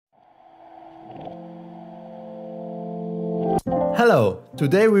Hello!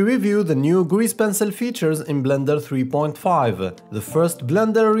 Today we review the new grease pencil features in Blender 3.5, the first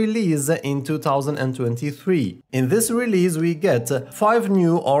Blender release in 2023. In this release we get 5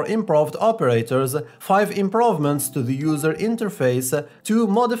 new or improved operators, 5 improvements to the user interface, 2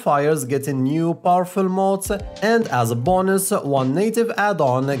 modifiers getting new powerful modes, and as a bonus, 1 native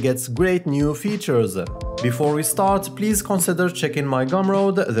add-on gets great new features. Before we start, please consider checking my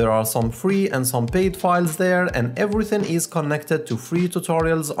Gumroad. There are some free and some paid files there, and everything is connected to free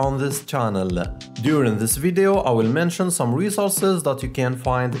tutorials on this channel. During this video, I will mention some resources that you can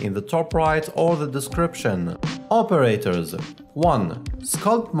find in the top right or the description. Operators. 1.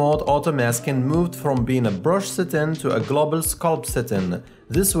 Sculpt mode auto-masking moved from being a brush setting to a global sculpt setting.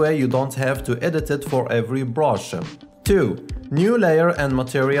 This way you don't have to edit it for every brush. 2. New layer and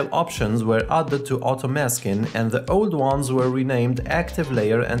material options were added to auto-masking, and the old ones were renamed active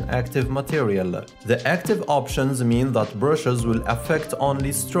layer and active material. The active options mean that brushes will affect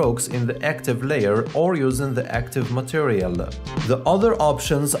only strokes in the active layer or using the active material. The other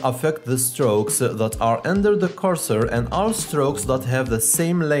options affect the strokes that are under the cursor and all strokes that have the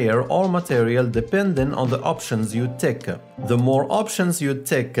same layer or material depending on the options you tick. The more options you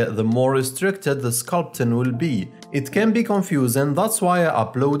tick, the more restricted the sculpting will be. It can be confusing, that's why I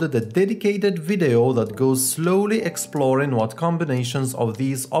uploaded a dedicated video that goes slowly exploring what combinations of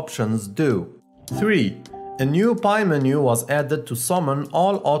these options do. 3. A new pie menu was added to summon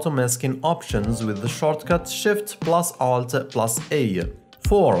all auto-masking options with the shortcut Shift plus Alt plus A.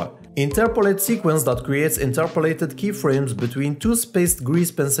 4. Interpolate sequence that creates interpolated keyframes between two spaced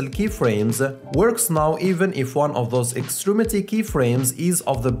grease pencil keyframes works now even if one of those extremity keyframes is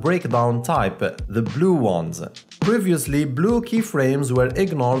of the breakdown type, the blue ones. Previously, blue keyframes were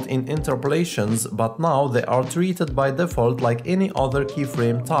ignored in interpolations, but now they are treated by default like any other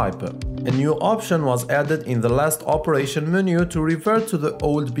keyframe type. A new option was added in the last operation menu to revert to the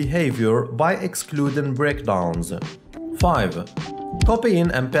old behavior by excluding breakdowns. 5. Copying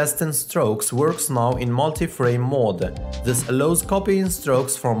and pasting strokes works now in multi-frame mode. This allows copying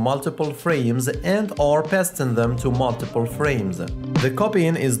strokes from multiple frames and/or pasting them to multiple frames. The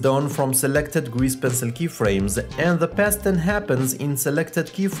copying is done from selected grease pencil keyframes, and the pasting happens in selected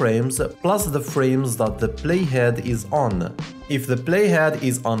keyframes plus the frames that the playhead is on. If the playhead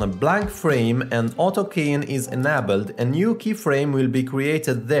is on a blank frame and auto-keying is enabled, a new keyframe will be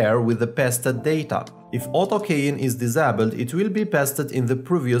created there with the pasted data. If auto-keying is disabled, it will be pasted in the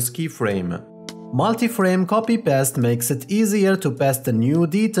previous keyframe. Multi-frame copy-paste makes it easier to paste a new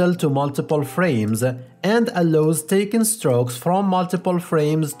detail to multiple frames and allows taking strokes from multiple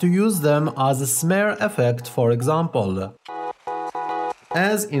frames to use them as a smear effect, for example.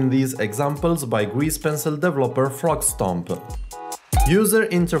 As in these examples by grease pencil developer Frogstomp. User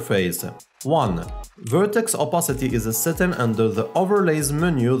interface. 1. Vertex opacity is a setting under the overlays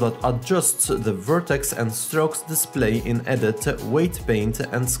menu that adjusts the vertex and strokes display in edit, weight paint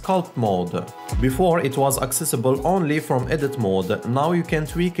and sculpt mode. Before it was accessible only from edit mode, now you can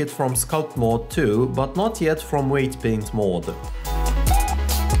tweak it from sculpt mode too, but not yet from weight paint mode.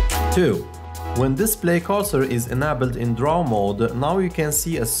 2. When display cursor is enabled in draw mode, now you can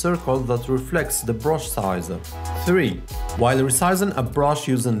see a circle that reflects the brush size. 3. While resizing a brush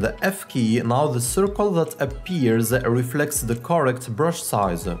using the F key, now the circle that appears reflects the correct brush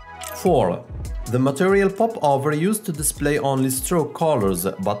size. 4. The material popover used to display only stroke colors,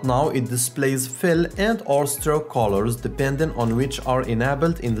 but now it displays fill and/or stroke colors depending on which are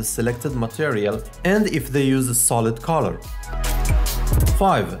enabled in the selected material and if they use a solid color.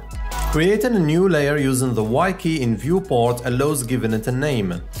 5. Creating a new layer using the Y key in viewport allows giving it a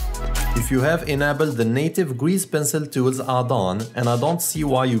name. If you have enabled the native grease pencil tools add-on, and I don't see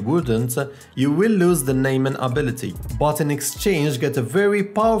why you wouldn't, you will lose the naming ability. But in exchange get a very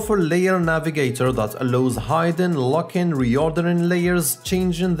powerful layer navigator that allows hiding, locking, reordering layers,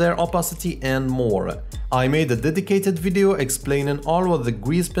 changing their opacity and more. I made a dedicated video explaining all what the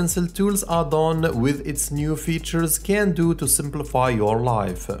grease pencil tools add-on with its new features can do to simplify your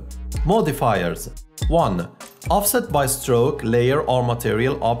life. Modifiers. 1. Offset by stroke, layer or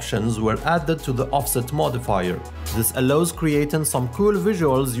material options were added to the offset modifier. This allows creating some cool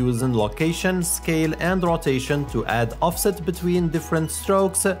visuals using location, scale and rotation to add offset between different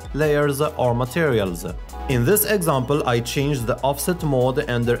strokes, layers or materials. In this example, I changed the offset mode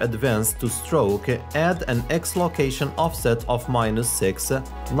under advanced to stroke, add an X location offset of -6.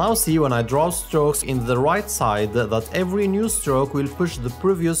 Now see when I draw strokes in the right side that every new stroke will push the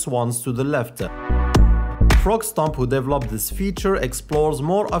previous ones to the left. Frogstomp, who developed this feature, explores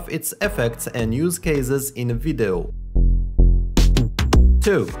more of its effects and use cases in a video.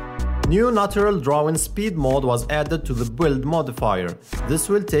 2. New natural drawing speed mode was added to the build modifier. This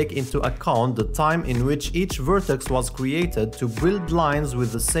will take into account the time in which each vertex was created to build lines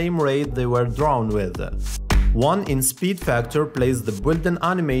with the same rate they were drawn with. 1 in speed factor places the building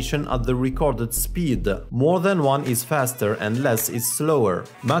animation at the recorded speed. More than 1 is faster and less is slower.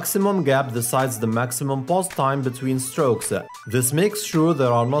 Maximum gap decides the maximum pause time between strokes. This makes sure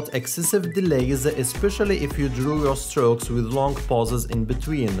there are not excessive delays, especially if you drew your strokes with long pauses in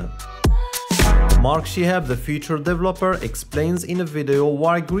between. Mark Shihab, the feature developer, explains in a video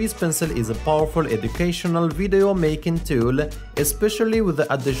why Grease Pencil is a powerful educational video making tool, especially with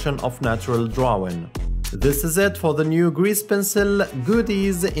the addition of natural drawing. This is it for the new Grease Pencil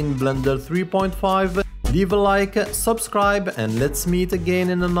goodies in Blender 3.5. Leave a like, subscribe, and let's meet again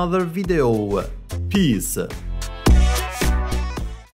in another video. Peace!